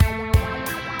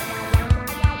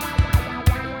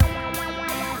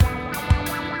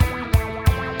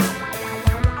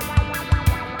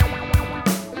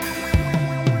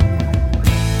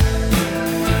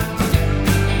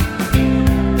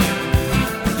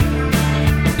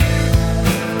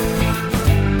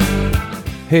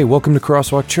Hey, welcome to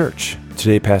Crosswalk Church.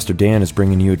 Today, Pastor Dan is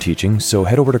bringing you a teaching, so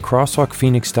head over to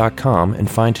crosswalkphoenix.com and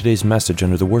find today's message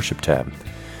under the Worship tab.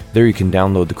 There you can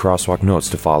download the Crosswalk notes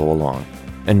to follow along.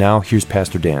 And now, here's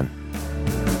Pastor Dan.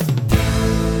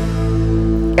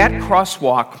 At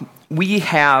Crosswalk, we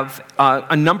have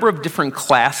a number of different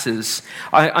classes,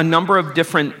 a number of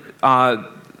different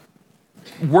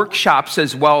workshops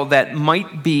as well that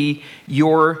might be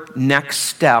your next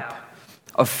step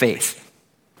of faith.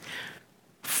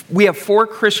 We have 4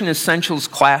 Christian Essentials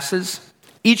classes.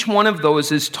 Each one of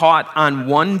those is taught on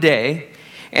one day,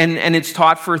 and it's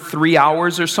taught for 3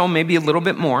 hours or so, maybe a little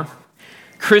bit more.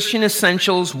 Christian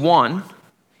Essentials 1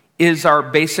 is our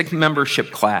basic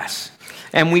membership class,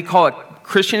 and we call it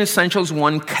Christian Essentials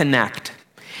 1 Connect.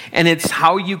 And it's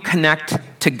how you connect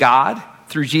to God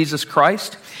through Jesus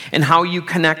Christ, and how you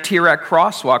connect here at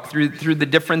Crosswalk through the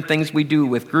different things we do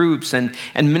with groups and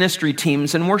ministry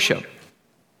teams and worship.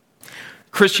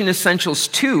 Christian Essentials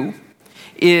 2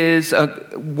 is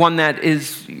one that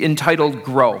is entitled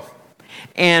Grow.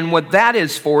 And what that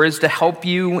is for is to help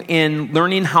you in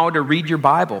learning how to read your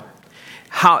Bible.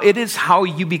 How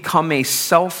you become a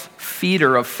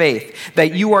self-feeder of faith,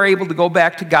 that you are able to go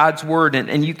back to God's Word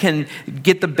and you can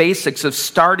get the basics of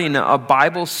starting a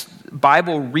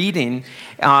Bible reading,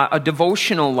 a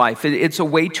devotional life. It's a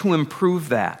way to improve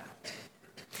that.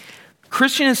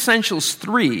 Christian Essentials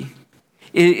 3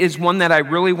 is one that I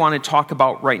really want to talk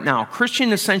about right now.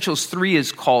 Christian Essentials 3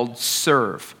 is called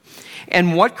Serve.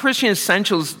 And what Christian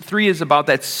Essentials 3 is about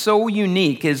that's so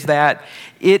unique is that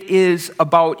it is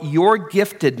about your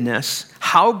giftedness,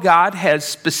 how God has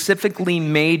specifically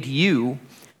made you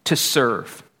to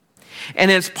serve.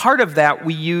 And as part of that,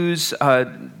 we use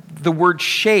the word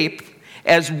shape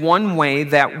as one way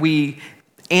that we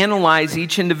analyze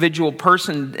each individual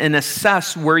person and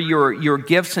assess where your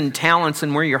gifts and talents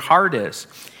and where your heart is.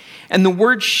 And the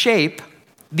word shape,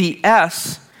 the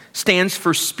S, stands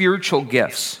for spiritual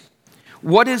gifts.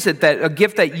 What is it that a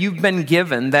gift that you've been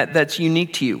given that's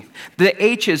unique to you? The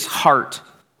H is heart.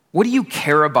 What do you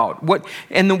care about?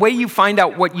 And the way you find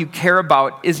out what you care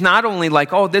about is not only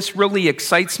like, oh, this really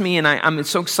excites me and I'm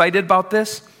so excited about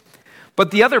this,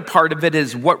 but the other part of it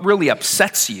is what really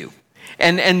upsets you.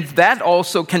 And that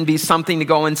also can be something to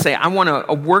go and say, I want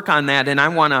to work on that and I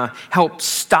want to help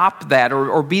stop that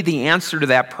or be the answer to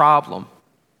that problem.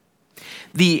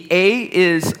 The A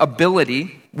is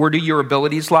ability. Where do your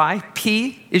abilities lie?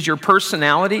 P is your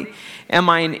personality. Am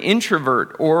I an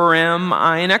introvert or am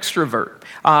I an extrovert?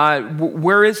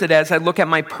 Where is it as I look at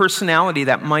my personality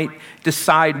that might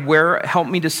help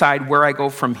me decide where I go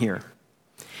from here?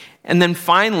 And then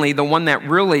finally, the one that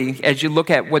really, as you look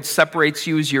at what separates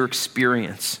you, is your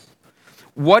experience.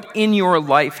 What in your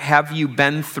life have you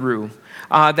been through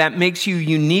that makes you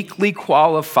uniquely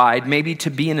qualified maybe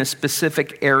to be in a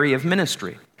specific area of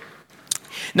ministry?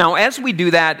 Now, as we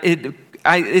do that,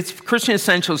 it's Christian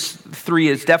Essentials 3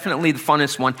 is definitely the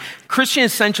funnest one. Christian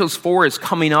Essentials 4 is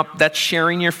coming up. That's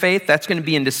sharing your faith. That's going to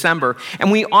be in December.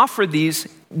 And we offer these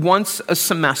once a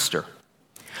semester.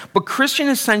 But Christian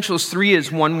Essentials 3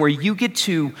 is one where you get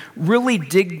to really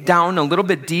dig down a little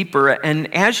bit deeper,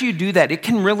 and as you do that, it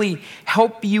can really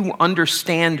help you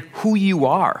understand who you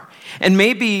are. And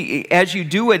maybe as you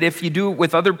do it, if you do it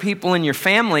with other people in your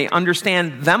family,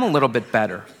 understand them a little bit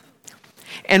better.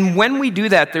 And when we do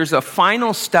that, there's a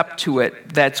final step to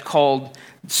it that's called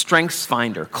Strengths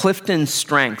Finder. Clifton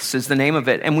Strengths is the name of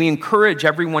it, and we encourage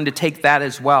everyone to take that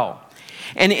as well.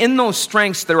 And in those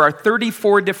strengths, there are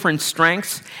 34 different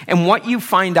strengths, and what you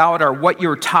find out are what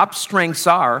your top strengths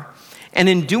are, and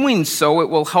in doing so, it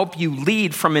will help you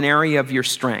lead from an area of your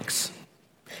strengths.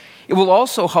 It will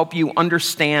also help you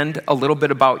understand a little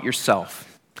bit about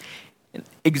yourself.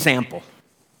 Example.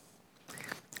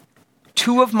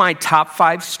 2 of my top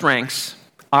 5 strengths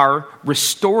are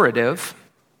restorative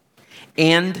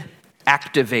and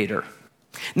activator.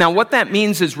 Now, what that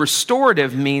means is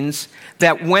restorative means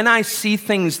that when I see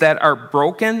things that are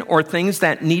broken or things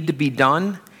that need to be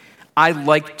done, I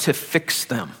like to fix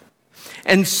them.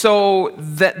 And so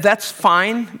that's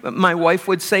fine, my wife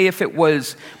would say, if it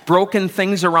was broken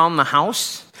things around the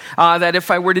house, that if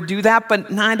I were to do that,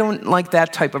 but I don't like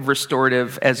that type of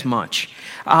restorative as much.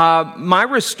 My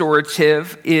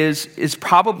restorative is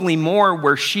probably more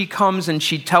where she comes and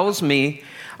she tells me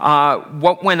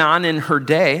what went on in her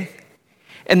day,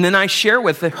 and then I share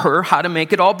with her how to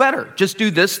make it all better. Just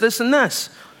do this, this, and this.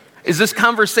 Is this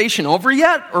conversation over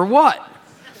yet, or what?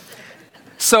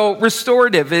 So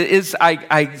restorative is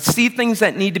I see things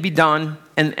that need to be done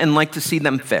and like to see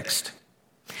them fixed.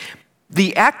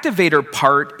 The activator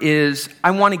part is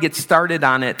I want to get started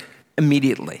on it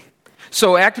immediately.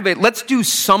 So activate, let's do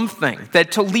something.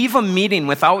 That to leave a meeting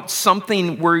without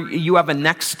something where you have a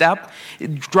next step,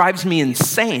 it drives me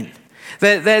insane.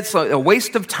 That's a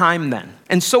waste of time then.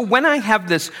 And so when I have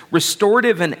this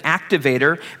restorative and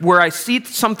activator where I see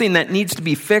something that needs to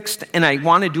be fixed and I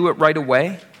want to do it right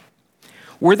away,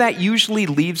 where that usually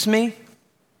leaves me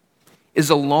is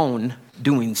alone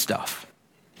doing stuff.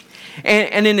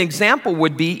 And an example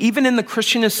would be even in the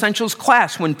Christian Essentials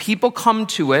class, when people come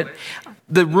to it,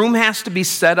 the room has to be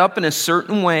set up in a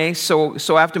certain way, so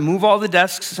I have to move all the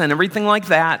desks and everything like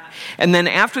that. And then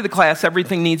after the class,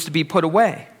 everything needs to be put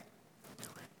away.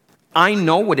 I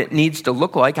know what it needs to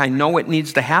look like. I know what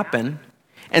needs to happen.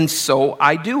 And so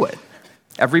I do it.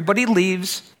 Everybody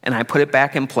leaves, and I put it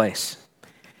back in place.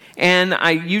 And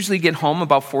I usually get home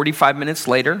about 45 minutes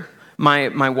later.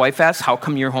 My wife asks, how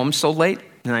come you're home so late?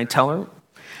 And I tell her,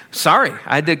 sorry,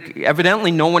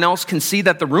 evidently no one else can see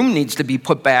that the room needs to be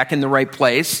put back in the right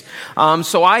place,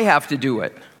 so I have to do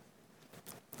it.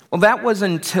 Well, that was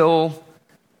until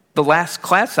the last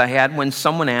class I had when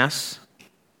someone asked,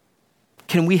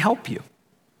 can we help you?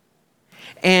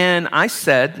 And I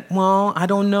said, well, I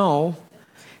don't know.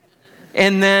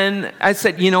 And then I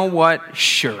said, you know what?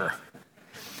 Sure.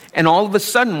 And all of a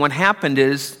sudden what happened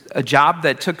is a job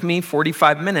that took me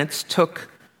 45 minutes took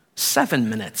 7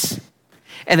 minutes.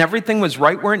 And everything was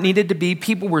right where it needed to be.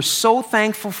 People were so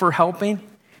thankful for helping.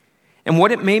 And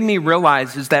what it made me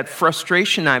realize is that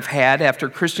frustration I've had after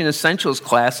Christian Essentials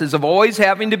classes of always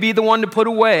having to be the one to put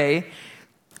away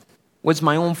was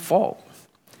my own fault.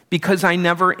 Because I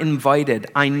never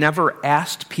invited, I never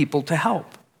asked people to help.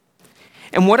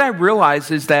 And what I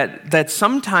realize is that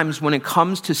sometimes when it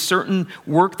comes to certain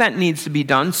work that needs to be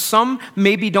done, some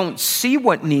maybe don't see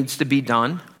what needs to be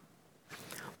done,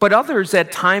 but others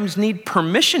at times need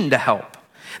permission to help.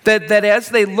 That as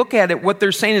they look at it, what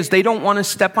they're saying is they don't want to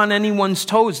step on anyone's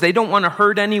toes. They don't want to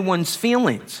hurt anyone's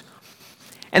feelings.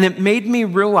 And it made me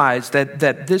realize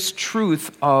that this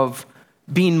truth of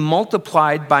being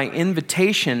multiplied by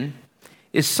invitation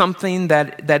is something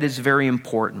that is very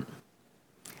important.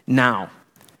 Now,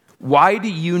 why do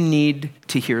you need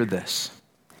to hear this?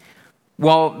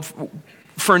 Well,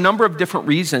 for a number of different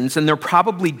reasons, and they're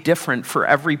probably different for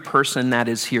every person that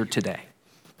is here today.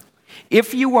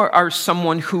 If you are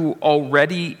someone who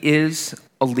already is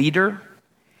a leader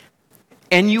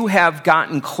and you have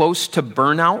gotten close to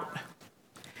burnout,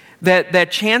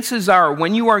 that chances are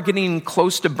when you are getting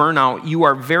close to burnout, you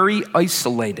are very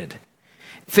isolated.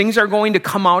 Things are going to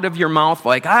come out of your mouth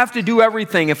like, I have to do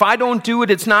everything. If I don't do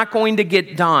it, it's not going to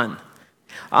get done.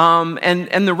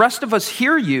 And the rest of us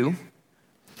hear you,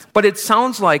 but it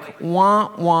sounds like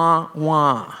wah, wah,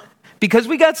 wah. Because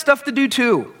we got stuff to do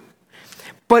too.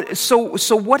 But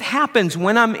so what happens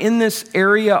when I'm in this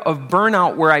area of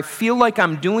burnout where I feel like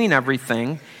I'm doing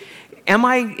everything? Am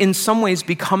I in some ways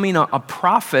becoming a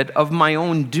prophet of my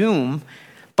own doom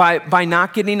by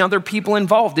not getting other people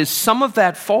involved? Is some of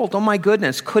that fault, oh my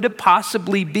goodness, could it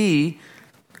possibly be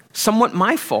somewhat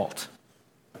my fault?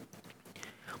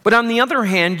 But on the other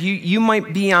hand, you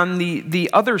might be on the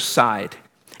other side.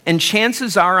 And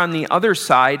chances are on the other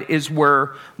side is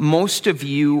where most of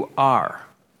you are.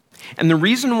 And the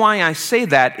reason why I say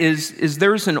that is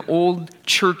there's an old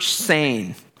church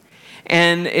saying,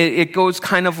 and it goes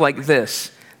kind of like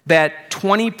this, that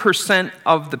 20%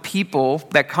 of the people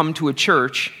that come to a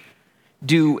church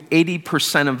do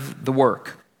 80% of the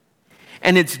work.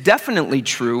 And it's definitely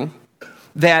true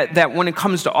that when it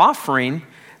comes to offering,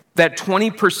 that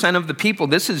 20% of the people,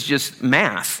 this is just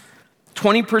math,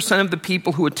 20% of the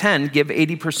people who attend give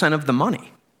 80% of the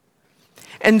money.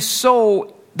 And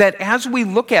so that as we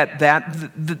look at that,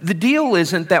 the deal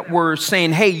isn't that we're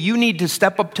saying, hey, you need to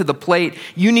step up to the plate,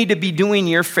 you need to be doing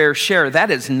your fair share. That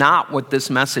is not what this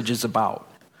message is about.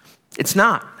 It's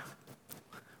not.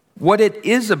 What it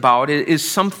is about is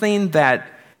something that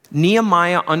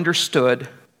Nehemiah understood,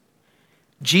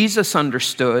 Jesus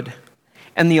understood,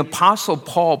 and the Apostle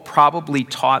Paul probably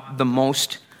taught the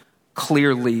most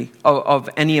clearly of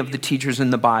any of the teachers in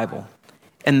the Bible.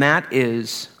 And that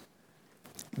is,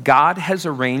 God has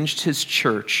arranged his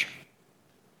church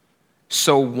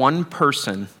so one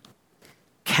person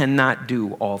cannot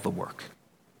do all the work.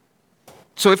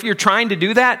 So if you're trying to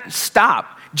do that,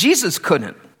 stop. Jesus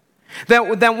couldn't.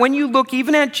 That when you look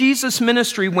even at Jesus'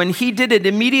 ministry, when he did it,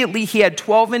 immediately he had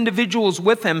 12 individuals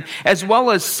with him, as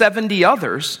well as 70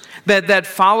 others that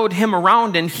followed him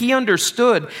around. And he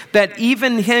understood that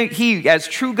even he, as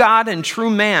true God and true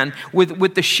man,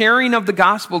 with the sharing of the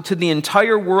gospel to the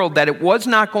entire world, that it was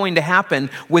not going to happen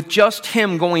with just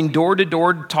him going door to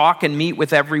door to talk and meet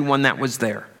with everyone that was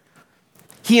there.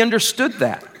 He understood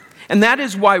that. And that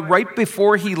is why right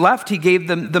before he left, he gave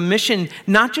them the mission,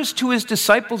 not just to his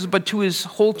disciples, but to his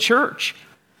whole church.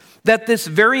 That this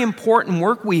very important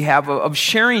work we have of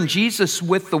sharing Jesus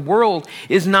with the world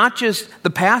is not just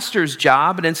the pastor's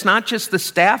job, and it's not just the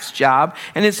staff's job,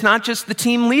 and it's not just the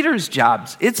team leader's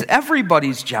jobs. It's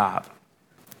everybody's job.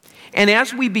 And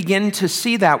as we begin to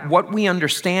see that, what we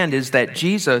understand is that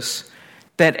Jesus,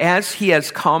 that as he has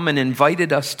come and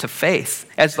invited us to faith,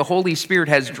 as the Holy Spirit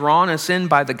has drawn us in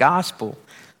by the gospel,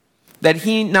 that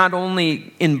he not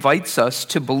only invites us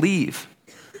to believe,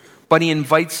 but he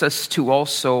invites us to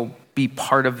also be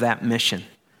part of that mission,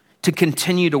 to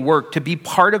continue to work, to be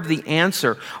part of the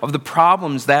answer of the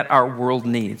problems that our world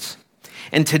needs.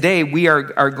 And today we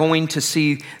are going to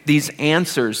see these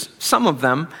answers, some of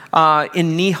them,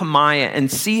 in Nehemiah, and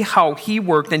see how he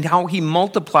worked and how he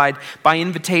multiplied by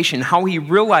invitation, how he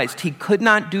realized he could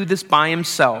not do this by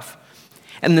himself,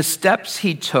 and the steps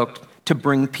he took to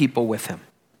bring people with him.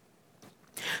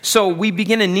 So we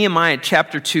begin in Nehemiah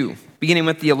chapter 2, beginning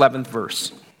with the 11th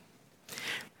verse.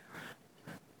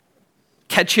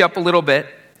 Catch you up a little bit.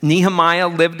 Nehemiah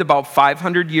lived about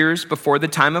 500 years before the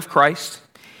time of Christ.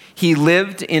 He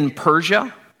lived in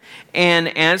Persia,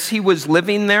 and as he was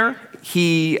living there,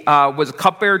 he was a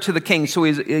cupbearer to the king, so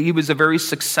he was a very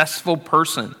successful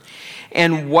person.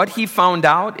 And what he found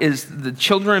out is the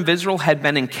children of Israel had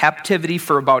been in captivity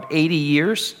for about 80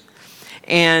 years,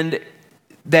 and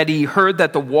that he heard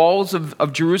that the walls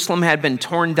of Jerusalem had been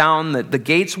torn down, that the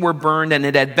gates were burned, and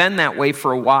it had been that way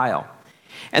for a while.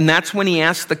 And that's when he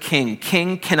asked the king,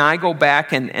 "King, can I go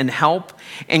back and help?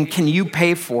 And can you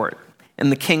pay for it?"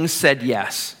 And the king said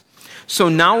yes. So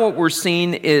now what we're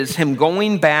seeing is him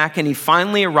going back, and he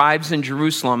finally arrives in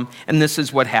Jerusalem, and this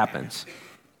is what happens.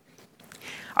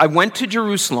 "I went to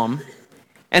Jerusalem,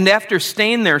 and after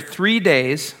staying there 3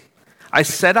 days, I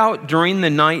set out during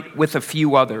the night with a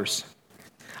few others.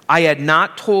 I had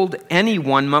not told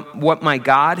anyone what my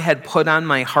God had put on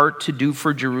my heart to do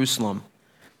for Jerusalem.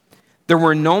 There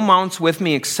were no mounts with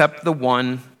me except the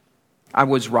one I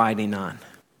was riding on."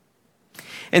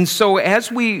 And so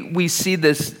as we see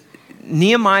this,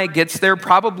 Nehemiah gets there,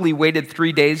 probably waited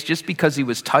 3 days just because he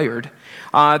was tired,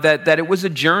 that it was a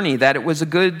journey, that it was a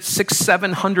good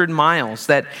 600-700 miles,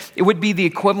 that it would be the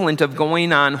equivalent of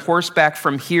going on horseback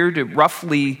from here to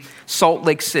roughly Salt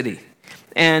Lake City,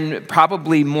 and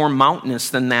probably more mountainous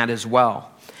than that as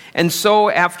well. And so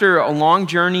after a long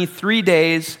journey, 3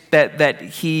 days, that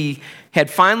he had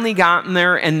finally gotten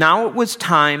there, and now it was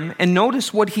time. And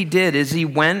notice what he did is he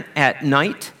went at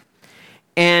night,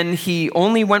 and he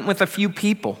only went with a few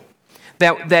people.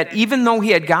 That even though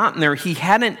he had gotten there, he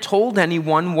hadn't told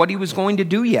anyone what he was going to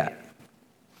do yet.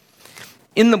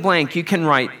 In the blank, you can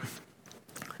write,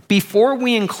 "Before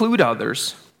we include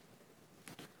others,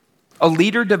 a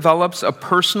leader develops a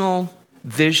personal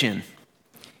vision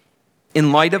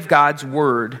in light of God's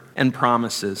word and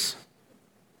promises."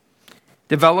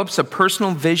 Develops a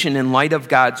personal vision in light of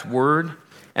God's word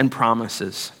and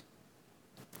promises.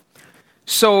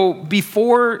 So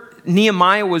before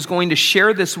Nehemiah was going to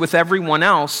share this with everyone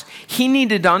else, he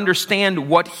needed to understand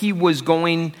what it was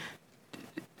going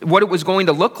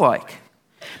to look like.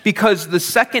 Because the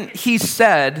second he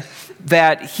said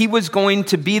that he was going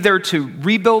to be there to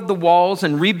rebuild the walls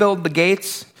and rebuild the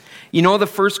gates, you know the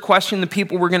first question the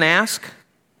people were going to ask?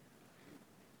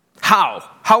 How?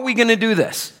 How are we going to do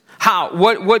this? How?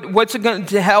 What's it going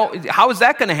to help? How is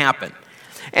that going to happen?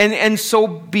 And so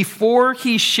before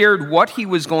he shared what he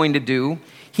was going to do,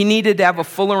 he needed to have a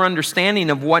fuller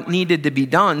understanding of what needed to be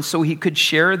done so he could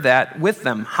share that with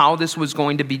them, how this was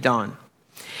going to be done.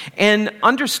 And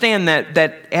understand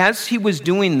that as he was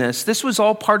doing this was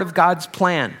all part of God's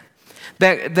plan.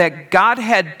 That God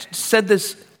had said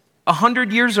this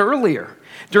 100 years earlier,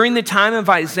 during the time of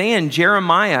Isaiah and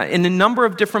Jeremiah, in a number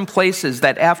of different places,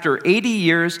 that after 80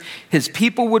 years, his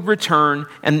people would return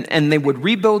and they would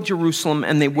rebuild Jerusalem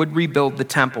and they would rebuild the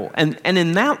temple. And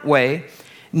in that way,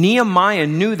 Nehemiah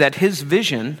knew that his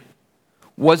vision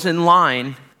was in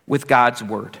line with God's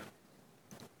word.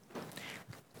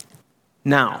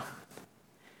 Now,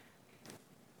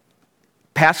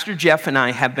 Pastor Jeff and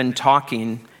I have been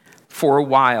talking for a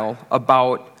while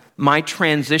about my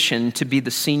transition to be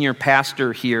the senior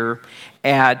pastor here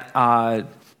at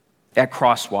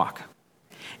Crosswalk.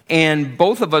 And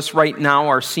both of us right now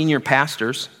are senior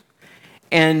pastors.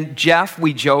 And Jeff,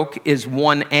 we joke, is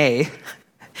 1A,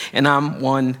 and I'm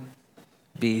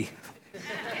 1B,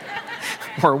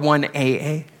 or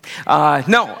 1AA. So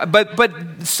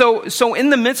in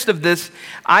the midst of this,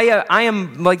 I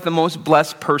am like the most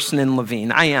blessed person in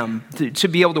Levine. I am to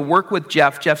be able to work with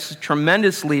Jeff. Jeff's a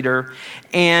tremendous leader,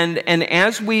 and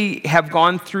as we have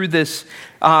gone through this,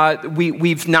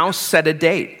 we've now set a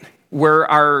date where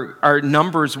our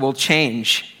numbers will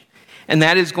change, and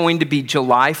that is going to be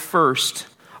July 1st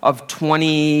of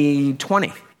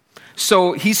 2020.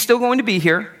 So he's still going to be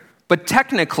here, but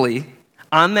technically,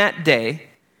 on that day,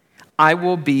 I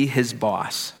will be his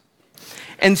boss.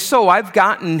 And so I've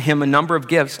gotten him a number of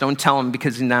gifts. Don't tell him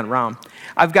because he's not around.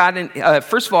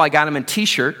 First of all, I got him a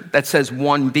t-shirt that says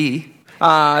 1B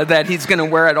that he's going to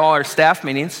wear at all our staff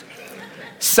meetings.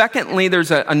 Secondly,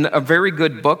 there's a very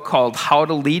good book called How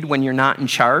to Lead When You're Not in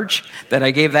Charge that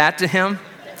I gave that to him.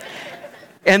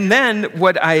 And then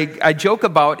what I joke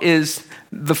about is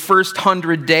the first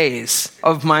 100 days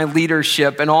of my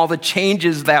leadership and all the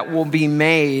changes that will be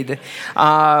made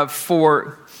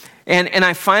and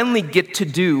I finally get to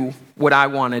do what I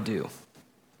want to do.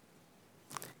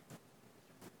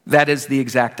 That is the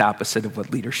exact opposite of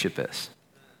what leadership is.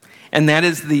 And that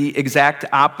is the exact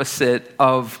opposite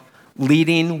of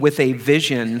leading with a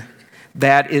vision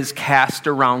that is cast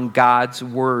around God's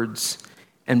words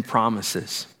and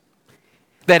promises.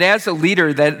 That as a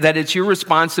leader, that it's your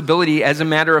responsibility, as a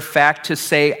matter of fact, to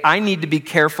say, I need to be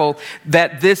careful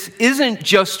that this isn't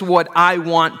just what I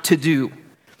want to do.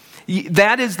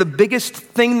 That is the biggest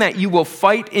thing that you will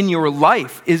fight in your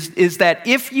life, is that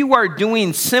if you are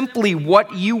doing simply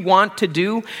what you want to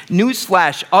do,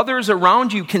 newsflash, others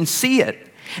around you can see it.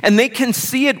 And they can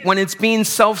see it when it's being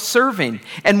self-serving.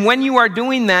 And when you are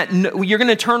doing that, you're going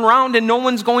to turn around and no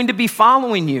one's going to be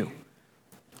following you.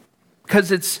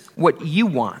 Because it's what you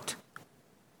want.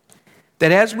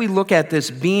 That as we look at this,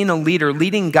 being a leader,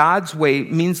 leading God's way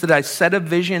means that I set a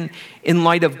vision in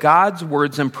light of God's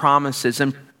words and promises.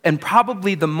 And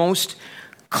probably the most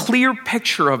clear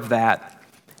picture of that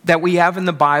we have in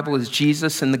the Bible is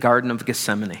Jesus in the Garden of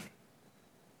Gethsemane.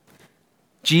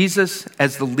 Jesus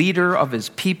as the leader of his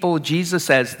people, Jesus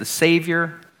as the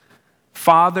Savior.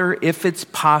 Father, if it's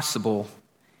possible,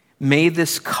 may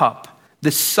this cup, the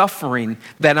suffering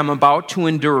that I'm about to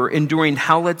endure, enduring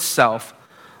hell itself,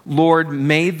 Lord,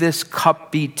 may this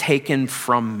cup be taken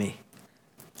from me.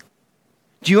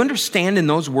 Do you understand in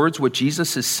those words what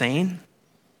Jesus is saying?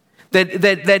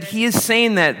 That he is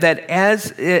saying that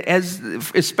as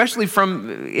especially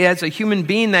as a human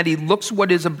being, that he looks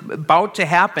what is about to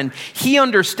happen. He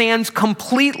understands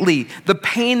completely the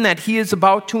pain that he is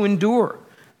about to endure.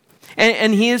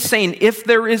 And he is saying, if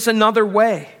there is another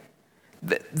way,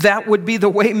 that would be the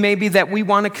way maybe that we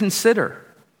want to consider.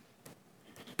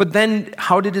 But then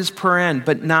how did his prayer end?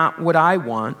 But not what I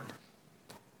want,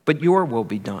 but your will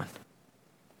be done.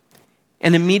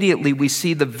 And immediately we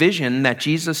see the vision that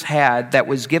Jesus had that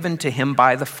was given to him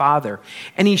by the Father.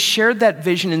 And he shared that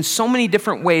vision in so many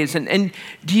different ways. And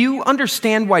do you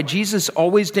understand why Jesus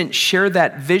always didn't share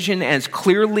that vision as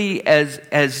clearly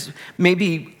as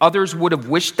maybe others would have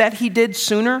wished that he did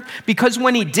sooner? Because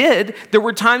when he did, there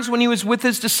were times when he was with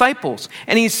his disciples.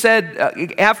 And he said,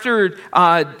 after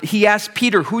he asked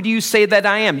Peter, who do you say that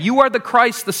I am? You are the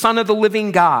Christ, the Son of the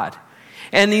living God.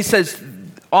 And he says,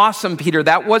 awesome, Peter.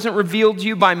 That wasn't revealed to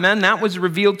you by men. That was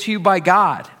revealed to you by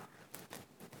God.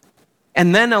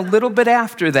 And then a little bit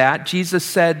after that, Jesus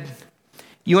said,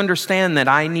 you understand that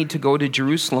I need to go to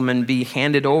Jerusalem and be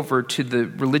handed over to the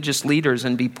religious leaders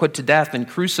and be put to death and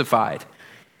crucified.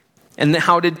 And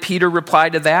how did Peter reply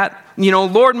to that?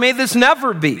 Lord, may this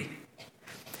never be.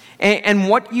 And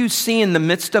what you see in the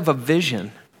midst of a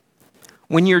vision,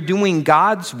 when you're doing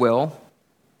God's will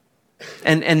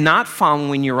and not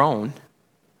following your own,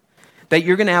 that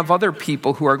you're going to have other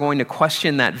people who are going to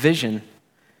question that vision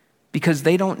because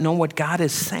they don't know what God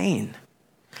is saying.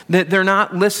 That they're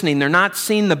not listening. They're not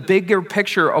seeing the bigger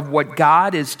picture of what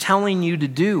God is telling you to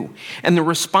do and the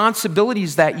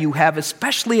responsibilities that you have,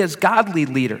 especially as godly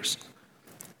leaders,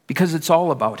 because it's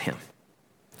all about Him.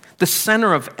 The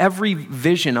center of every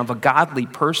vision of a godly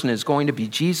person is going to be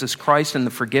Jesus Christ and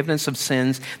the forgiveness of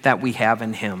sins that we have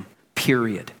in Him.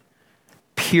 Period.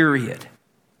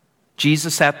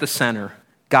 Jesus at the center,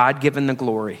 God given the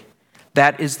glory.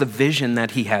 That is the vision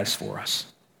that He has for us.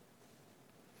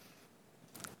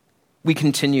 We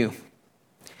continue.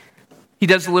 He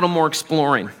does a little more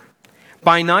exploring.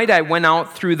 By night I went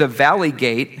out through the valley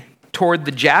gate toward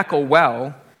the Jackal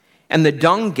Well and the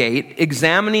Dung Gate,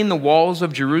 examining the walls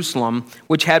of Jerusalem,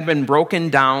 which had been broken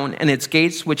down, and its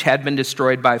gates which had been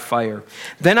destroyed by fire.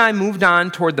 Then I moved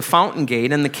on toward the Fountain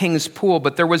Gate and the King's Pool,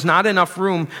 but there was not enough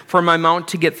room for my mount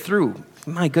to get through.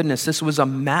 My goodness, this was a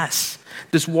mess.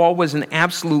 This wall was an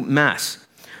absolute mess.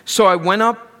 So I went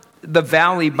up the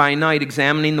valley by night,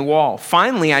 examining the wall.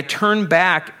 Finally, I turned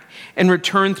back and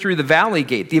returned through the valley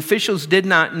gate. The officials did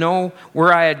not know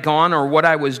where I had gone or what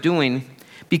I was doing,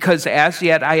 because as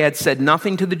yet I had said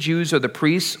nothing to the Jews or the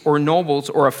priests or nobles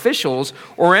or officials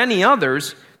or any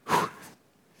others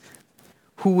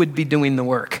who would be doing the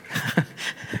work.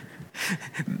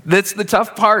 That's the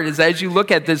tough part, is as you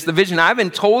look at this division. I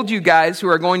haven't told you guys who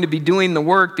are going to be doing the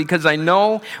work, because I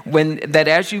know that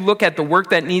as you look at the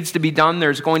work that needs to be done,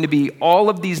 there's going to be all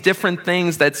of these different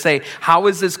things that say, how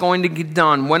is this going to get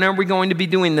done? When are we going to be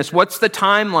doing this? What's the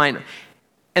timeline?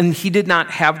 And he did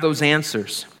not have those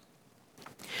answers.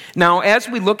 Now, as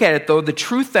we look at it, though, the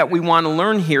truth that we want to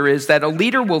learn here is that a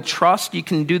leader will trust, you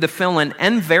can do the fill-in,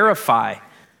 and verify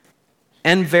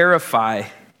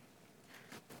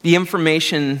the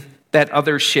information that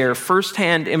others share.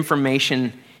 First-hand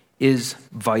information is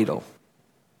vital.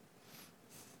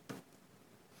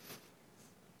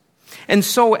 And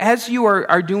so as you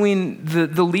are doing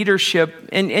the leadership,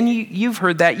 and you've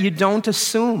heard that, you don't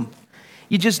assume.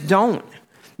 You just don't.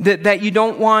 That you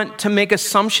don't want to make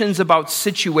assumptions about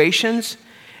situations.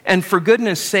 And for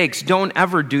goodness sakes, don't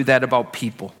ever do that about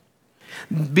people.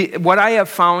 What I have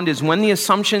found is when the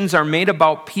assumptions are made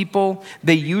about people,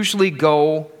 they usually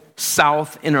go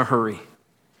south in a hurry.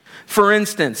 For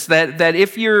instance, that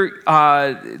if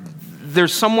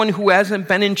there's someone who hasn't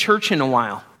been in church in a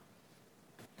while,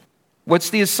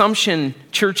 what's the assumption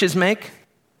churches make?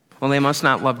 Well, they must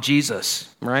not love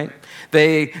Jesus, right?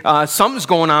 Something's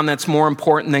going on that's more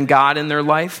important than God in their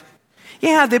life.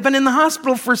 Yeah, they've been in the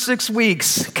hospital for 6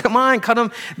 weeks. Come on, cut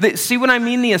them. See what I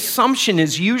mean? The assumption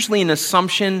is usually an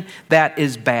assumption that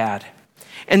is bad.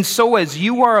 And so as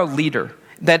you are a leader,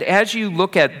 that as you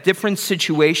look at different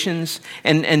situations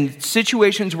and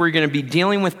situations where you're going to be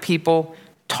dealing with people,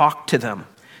 talk to them.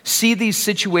 See these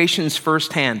situations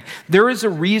firsthand. There is a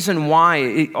reason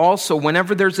why also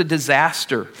whenever there's a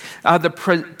disaster, the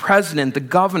president, the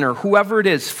governor, whoever it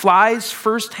is, flies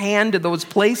firsthand to those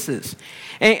places.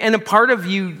 And a part of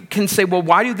you can say, well,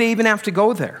 why do they even have to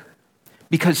go there?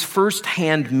 Because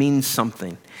firsthand means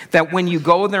something. That when you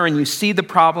go there and you see the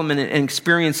problem and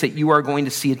experience it, you are going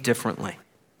to see it differently.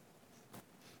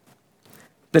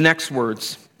 The next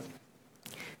words.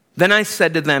 Then I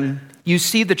said to them, you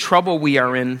see the trouble we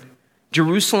are in.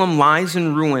 Jerusalem lies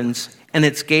in ruins, and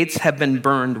its gates have been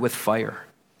burned with fire.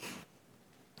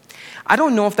 I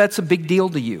don't know if that's a big deal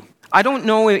to you. I don't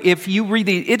know if you read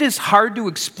it is hard to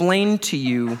explain to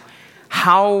you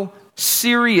how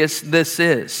serious this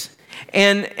is.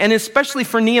 And especially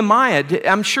for Nehemiah,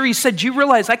 I'm sure he said, do you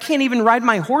realize I can't even ride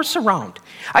my horse around?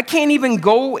 I can't even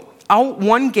go out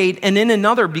one gate and in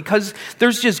another because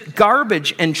there's just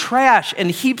garbage and trash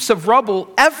and heaps of rubble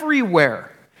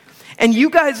everywhere. And you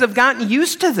guys have gotten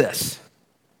used to this.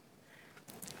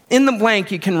 In the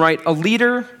blank, you can write, a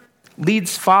leader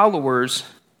leads followers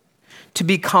to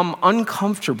become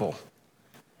uncomfortable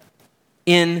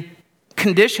in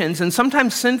conditions, and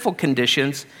sometimes sinful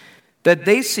conditions, that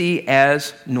they see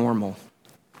as normal.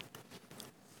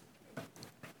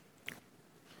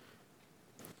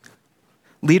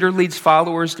 Leader leads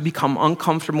followers to become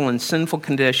uncomfortable in sinful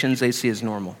conditions they see as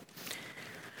normal.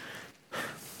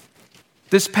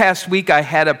 This past week, I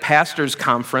had a pastor's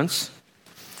conference,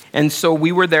 and so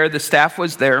we were there, the staff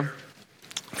was there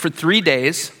for 3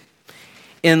 days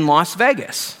in Las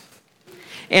Vegas.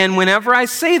 And whenever I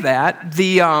say that,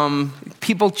 the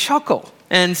people chuckle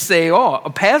and say, oh, a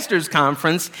pastor's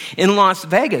conference in Las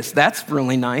Vegas, that's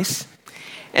really nice.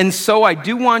 And so I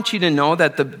do want you to know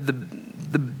that the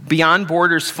Beyond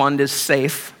Borders Fund is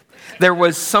safe. There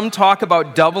was some talk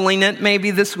about doubling it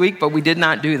maybe this week, but we did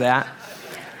not do that.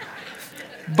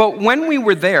 But when we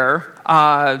were there,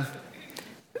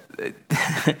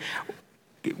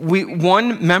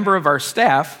 one member of our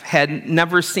staff had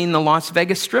never seen the Las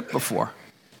Vegas Strip before.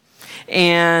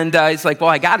 And he's like, well,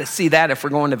 I got to see that if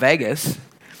we're going to Vegas.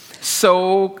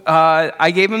 So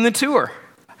I gave him the tour.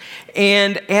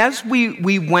 And as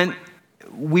we went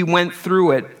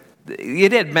through it,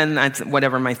 it had been,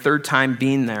 my third time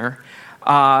being there,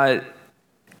 that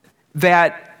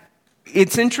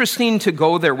it's interesting to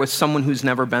go there with someone who's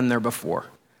never been there before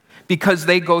because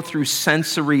they go through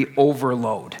sensory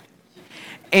overload.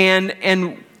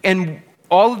 And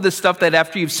all of the stuff that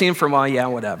after you've seen for a while, yeah,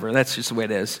 whatever, that's just the way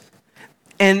it is.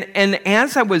 And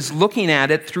as I was looking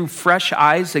at it through fresh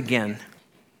eyes again,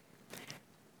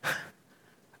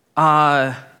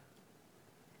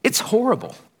 it's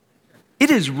horrible. It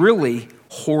is really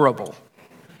horrible.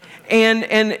 And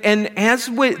as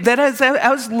I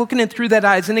was looking it through that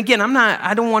eyes, and again,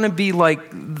 I don't want to be like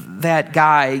that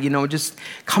guy, just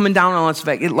coming down on Las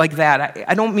Vegas like that.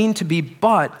 I don't mean to be,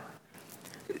 but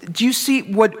do you see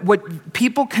what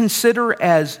people consider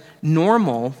as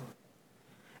normal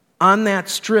on that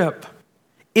strip?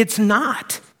 It's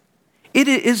not. It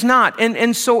is not.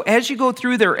 And so as you go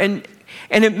through there, and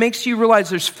it makes you realize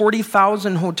there's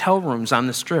 40,000 hotel rooms on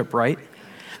the strip, right?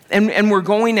 And we're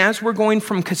going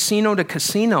from casino to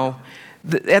casino,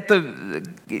 at the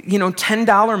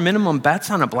 $10 minimum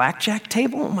bets on a blackjack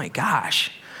table. Oh my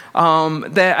gosh!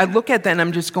 That I look at that and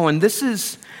I'm just going, this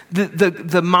is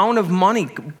the amount of money,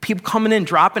 people coming in,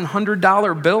 dropping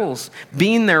 $100 bills,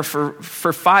 being there for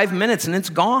 5 minutes and it's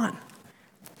gone.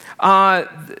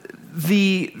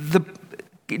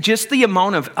 Just the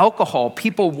amount of alcohol,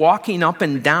 people walking up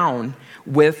and down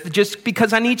with, just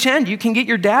because on each end you can get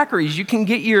your daiquiris, you can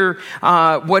get your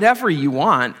whatever you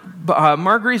want,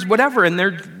 margaritas, whatever, and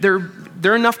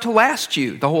they're enough to last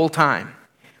you the whole time.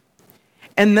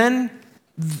 And then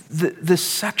the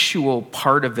sexual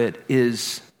part of it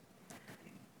is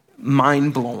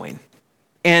mind-blowing.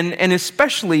 And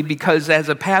especially because as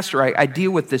a pastor, I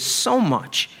deal with this so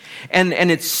much, and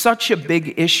it's such a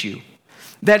big issue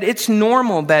that it's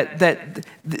normal that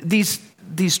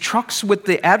these trucks with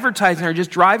the advertising are just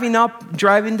driving up,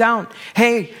 driving down.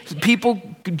 Hey, people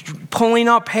pulling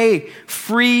up. Hey,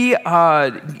 free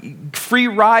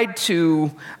ride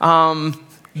to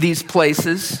these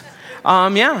places.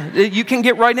 Yeah, you can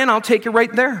get right in. I'll take you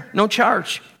right there, no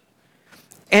charge.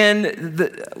 And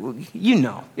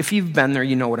if you've been there,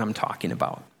 you know what I'm talking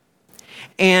about.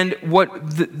 And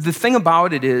what the thing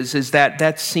about it is that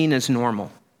that's seen as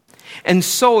normal. And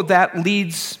so that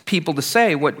leads people to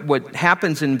say what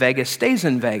happens in Vegas stays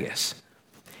in Vegas,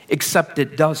 except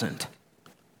it doesn't.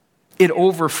 It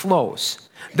overflows.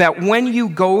 That when you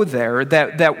go there,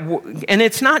 and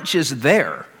it's not just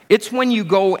there, it's when you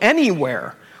go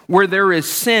anywhere where there is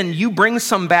sin, you bring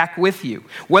some back with you.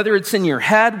 Whether it's in your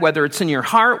head, whether it's in your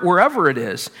heart, wherever it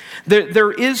is,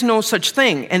 there is no such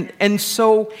thing. And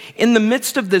so in the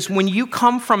midst of this, when you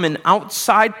come from an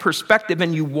outside perspective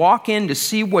and you walk in to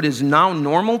see what is now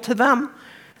normal to them,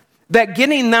 that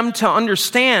getting them to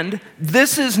understand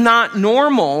this is not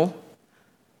normal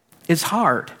is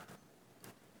hard.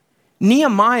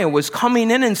 Nehemiah was coming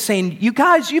in and saying, you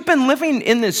guys, you've been living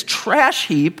in this trash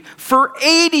heap for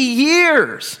 80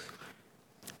 years.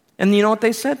 And you know what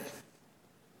they said?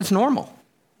 It's normal.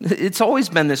 It's always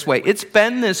been this way. It's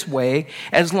been this way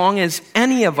as long as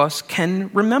any of us can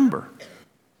remember.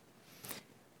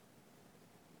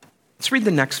 Let's read the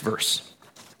next verse.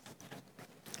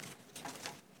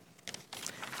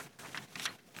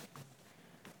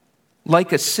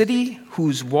 Like a city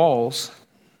whose walls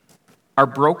are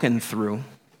broken through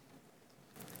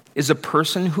is a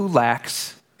person who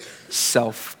lacks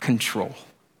self-control.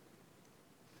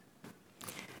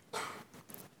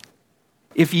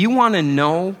 If you want to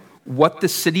know what the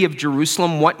city of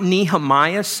Jerusalem, what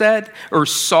Nehemiah said or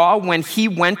saw when he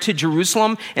went to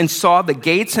Jerusalem and saw the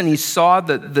gates and he saw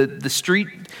the street,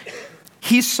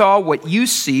 he saw what you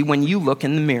see when you look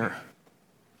in the mirror.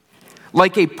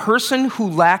 Like a person who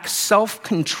lacks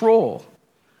self-control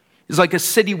is like a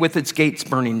city with its gates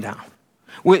burning down,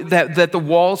 that the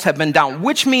walls have been down,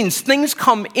 which means things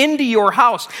come into your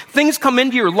house, things come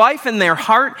into your life and their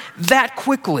heart that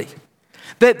quickly.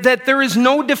 That there is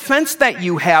no defense that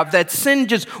you have, that sin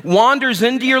just wanders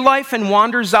into your life and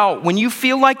wanders out. When you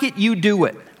feel like it, you do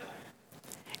it.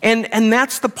 And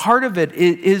that's the part of it,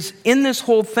 is in this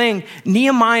whole thing,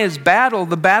 Nehemiah's battle,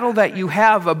 the battle that you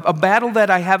have, a battle that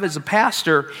I have as a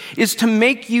pastor, is to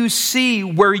make you see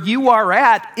where you are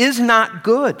at is not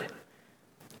good.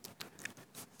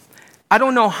 I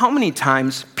don't know how many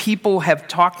times people have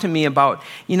talked to me about,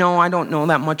 I don't know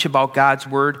that much about God's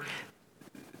word.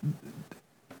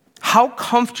 How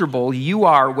comfortable you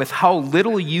are with how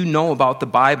little you know about the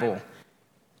Bible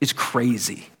is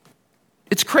crazy.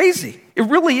 It's crazy. It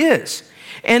really is.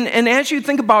 And as you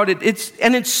think about it,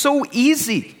 it's so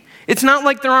easy. It's not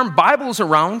like there aren't Bibles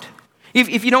around.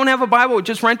 If you don't have a Bible,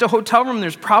 just rent a hotel room.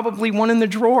 There's probably one in the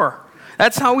drawer.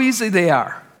 That's how easy they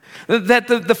are. That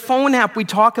the phone app we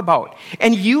talk about.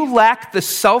 And you lack the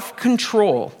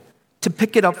self-control to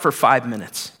pick it up for 5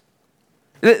 minutes.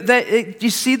 Do you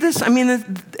see this? I mean,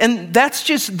 and that's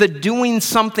just the doing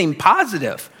something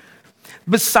positive.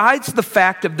 Besides the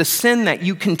fact of the sin that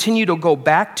you continue to go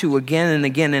back to again and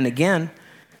again and again,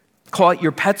 call it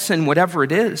your pet sin, whatever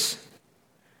it is.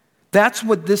 That's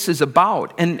what this is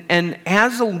about. And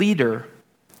as a leader,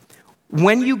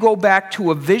 when you go back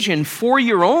to a vision for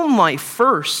your own life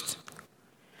first,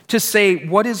 to say,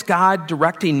 what is God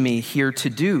directing me here to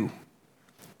do?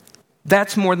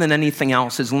 That's more than anything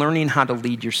else, is learning how to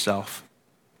lead yourself.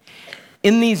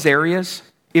 In these areas,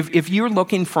 If you're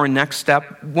looking for a next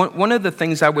step, one of the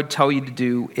things I would tell you to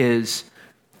do is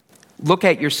look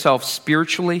at yourself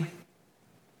spiritually,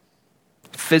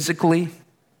 physically,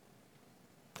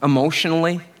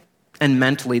 emotionally, and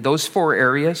mentally. Those 4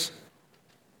 areas,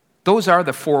 those are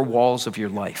the 4 walls of your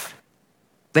life.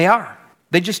 They are.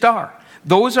 They just are.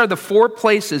 Those are the 4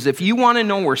 places. If you want to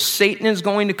know where Satan is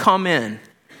going to come in,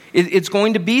 it's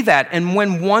going to be that. And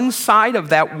when one side of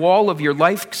that wall of your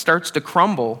life starts to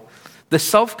crumble, the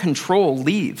self-control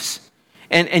leaves.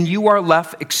 And you are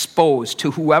left exposed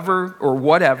to whoever or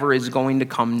whatever is going to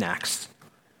come next.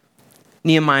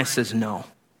 Nehemiah says, no.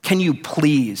 Can you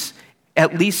please,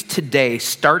 at least today,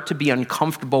 start to be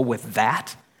uncomfortable with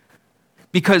that?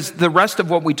 Because the rest of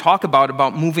what we talk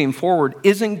about moving forward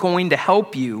isn't going to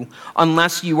help you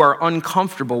unless you are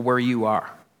uncomfortable where you are.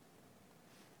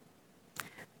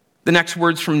 The next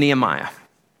words from Nehemiah.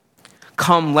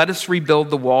 Come, let us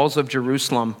rebuild the walls of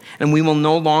Jerusalem, and we will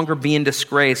no longer be in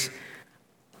disgrace.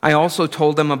 I also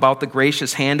told them about the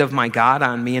gracious hand of my God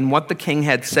on me and what the king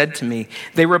had said to me.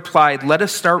 They replied, let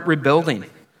us start rebuilding.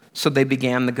 So they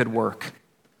began the good work.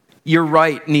 You're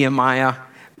right, Nehemiah.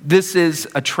 This is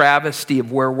a travesty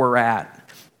of where we're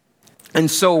at. And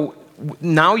so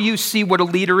now you see what a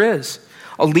leader is.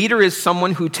 A leader is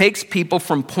someone who takes people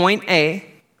from point A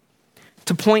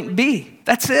to point B.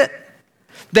 That's it.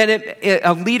 That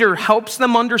a leader helps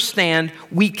them understand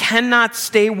we cannot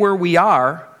stay where we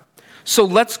are, so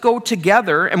let's go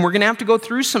together, and we're going to have to go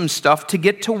through some stuff to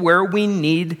get to where we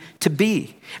need to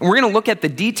be. And we're going to look at the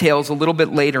details a little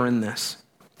bit later in this.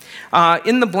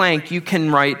 In the blank, you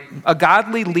can write, a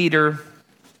godly leader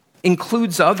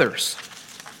includes others.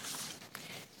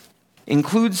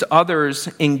 Includes others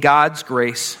in God's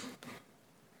grace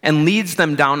and leads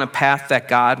them down a path that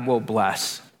God will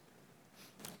bless.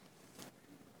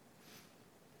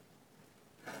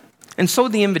 And so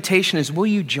the invitation is, will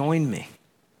you join me?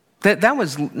 That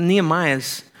was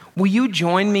Nehemiah's, will you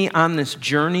join me on this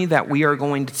journey that we are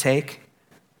going to take?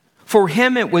 For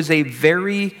him, it was a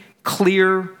very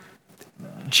clear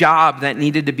job that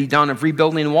needed to be done of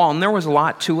rebuilding the wall, and there was a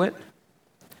lot to it.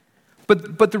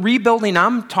 But the rebuilding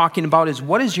I'm talking about is,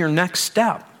 what is your next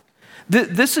step?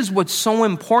 This is what's so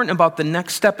important about the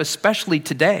next step, especially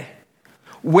today.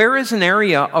 Where is an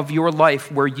area of your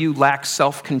life where you lack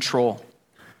self-control?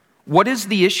 What is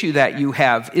the issue that you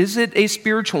have? Is it a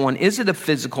spiritual one? Is it a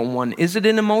physical one? Is it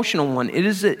an emotional one?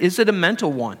 Is it a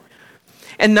mental one?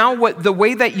 And now the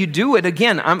way that you do it,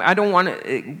 again, I don't want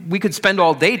to, we could spend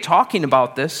all day talking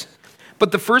about this,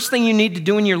 but the first thing you need to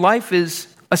do in your life is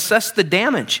assess the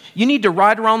damage. You need to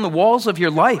ride around the walls of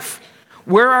your life.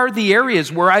 Where are the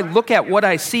areas where I look at what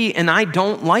I see and I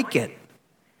don't like it?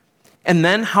 And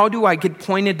then how do I get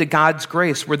pointed to God's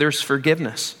grace where there's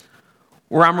forgiveness?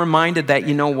 Where I'm reminded that,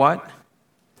 you know what?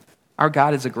 Our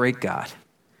God is a great God.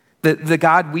 The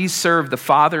God we serve, the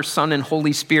Father, Son, and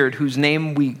Holy Spirit, whose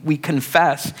name we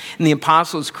confess in the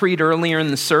Apostles' Creed earlier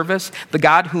in the service, the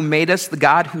God who made us, the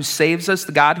God who saves us,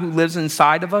 the God who lives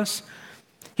inside of us,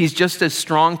 he's just as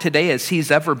strong today as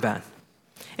he's ever been.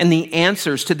 And the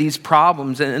answers to these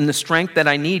problems and the strength that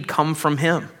I need come from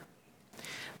him.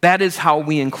 That is how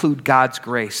we include God's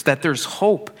grace, that there's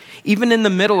hope. Even in the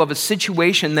middle of a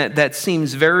situation that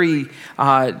seems very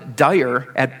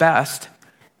dire at best,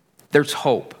 there's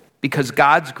hope. Because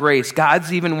God's grace,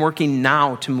 God's even working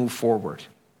now to move forward.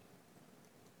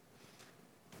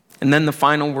 And then the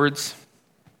final words.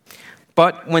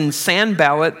 But when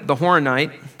Sanballat the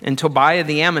Horonite and Tobiah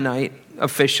the Ammonite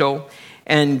official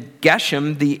and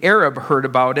Geshem the Arab heard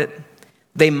about it,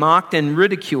 they mocked and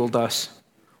ridiculed us.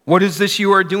 What is this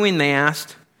you are doing, they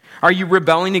asked. Are you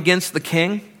rebelling against the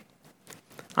king?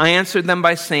 I answered them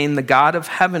by saying, the God of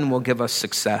heaven will give us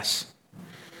success.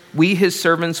 We, his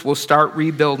servants, will start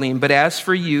rebuilding, but as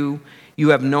for you, you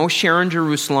have no share in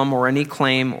Jerusalem or any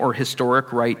claim or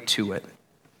historic right to it.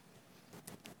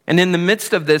 And in the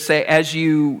midst of this, as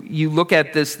you look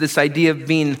at this idea of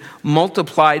being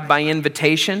multiplied by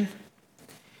invitation,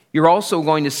 you're also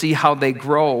going to see how they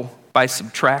grow by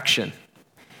subtraction.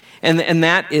 And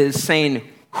that is saying,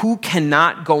 who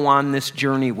cannot go on this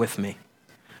journey with me?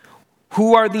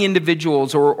 Who are the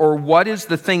individuals or what is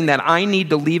the thing that I need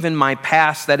to leave in my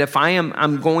past that if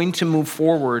I'm going to move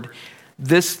forward,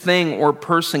 this thing or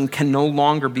person can no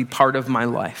longer be part of my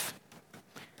life?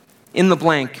 In the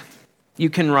blank, you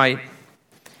can write,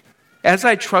 as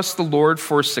I trust the Lord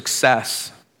for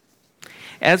success,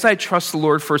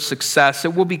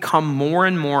 it will become more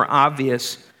and more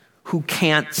obvious who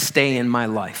can't stay in my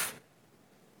life.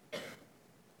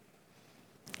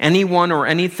 Anyone or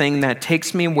anything that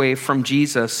takes me away from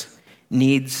Jesus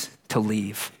needs to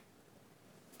leave.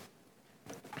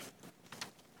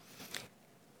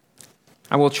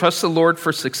 I will trust the Lord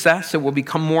for success. It will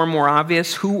become more and more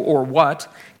obvious who or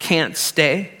what can't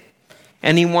stay.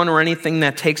 Anyone or anything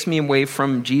that takes me away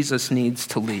from Jesus needs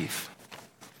to leave.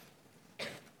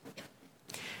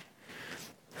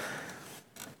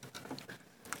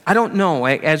 I don't know,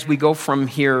 as we go from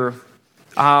here,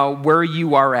 where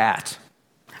you are at.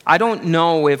 I don't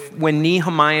know if when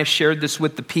Nehemiah shared this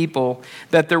with the people,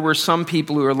 that there were some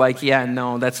people who were like, yeah,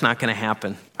 no, that's not going to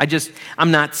happen.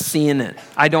 I'm not seeing it.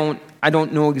 I don't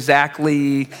know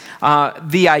exactly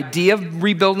the idea of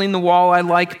rebuilding the wall I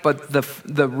like, but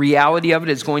the reality of it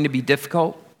is going to be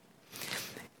difficult.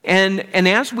 And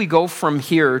as we go from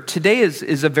here, today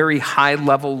is a very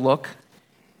high-level look.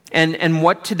 And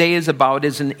what today is about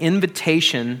is an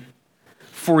invitation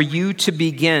for you to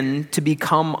begin to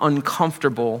become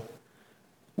uncomfortable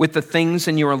with the things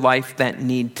in your life that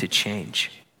need to change.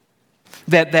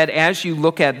 That as you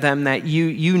look at them, that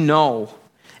you know,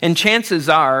 and chances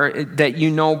are that you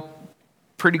know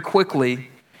pretty quickly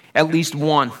at least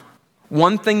one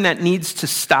thing that needs to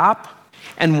stop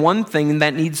and one thing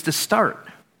that needs to start.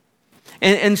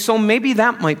 And so maybe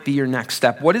that might be your next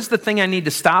step. What is the thing I need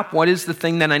to stop? What is the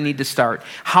thing that I need to start?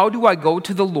 How do I go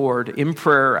to the Lord in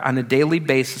prayer on a daily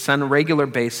basis, on a regular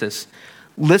basis,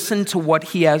 listen to what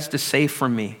He has to say for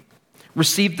me,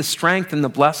 receive the strength and the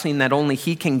blessing that only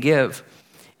He can give,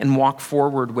 and walk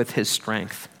forward with His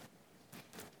strength?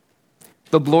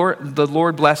 The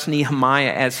Lord blessed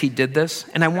Nehemiah as he did this,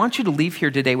 and I want you to leave here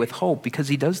today with hope because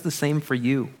He does the same for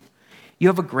you. You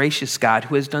have a gracious God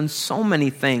who has done so many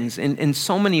things in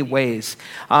so many ways.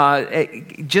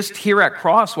 Just here at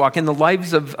Crosswalk, in the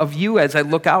lives of you as I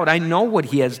look out, I know what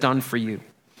He has done for you.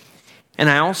 And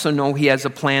I also know He has a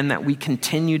plan that we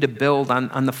continue to build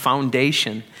on the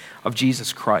foundation of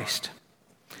Jesus Christ.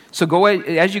 So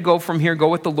as you go from here, go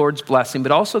with the Lord's blessing,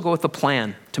 but also go with a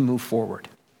plan to move forward.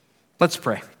 Let's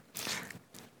pray.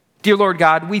 Dear Lord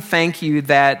God, we thank You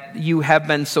that You have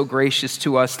been so gracious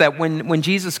to us, that when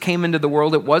Jesus came into the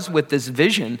world, it was with this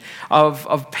vision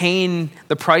of paying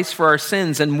the price for our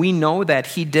sins, and we know that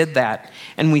He did that,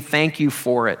 and we thank You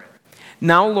for it.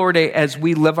 Now, Lord, as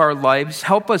we live our lives,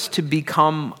 help us to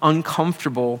become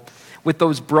uncomfortable with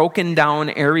those broken down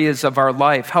areas of our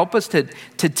life. Help us to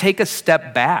take a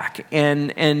step back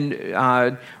and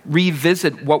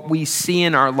revisit what we see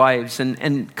in our lives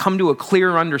and come to a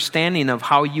clear understanding of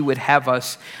how You would have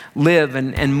us live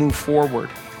and move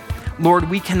forward. Lord,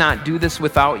 we cannot do this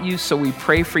without You, so we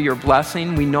pray for Your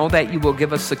blessing. We know that You will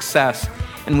give us success,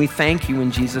 and we thank You in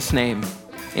Jesus' name.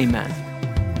 Amen.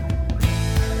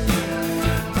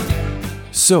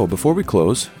 So, before we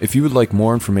close, if you would like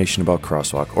more information about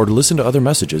Crosswalk or to listen to other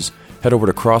messages, head over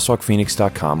to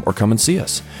crosswalkphoenix.com or come and see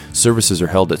us. Services are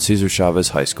held at Cesar Chavez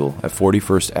High School at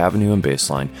 41st Avenue and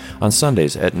Baseline on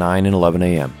Sundays at 9 and 11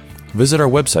 a.m. Visit our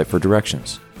website for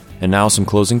directions. And now some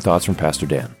closing thoughts from Pastor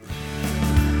Dan.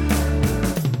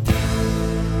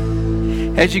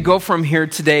 As you go from here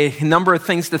today, a number of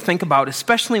things to think about,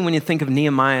 especially when you think of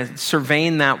Nehemiah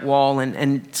surveying that wall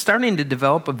and starting to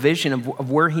develop a vision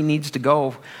of where he needs to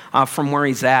go from where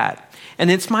he's at. And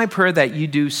it's my prayer that you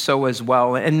do so as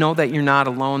well, and know that you're not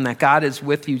alone, that God is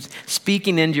with you,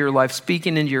 speaking into your life,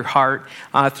 speaking into your heart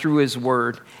through His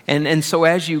Word. And so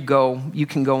as you go, you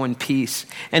can go in peace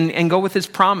and go with His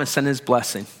promise and His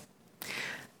blessing.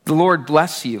 The Lord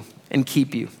bless you and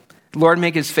keep you. The Lord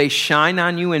make His face shine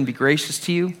on you and be gracious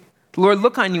to you. The Lord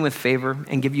look on you with favor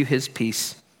and give you His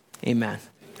peace. Amen.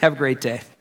 Have a great day.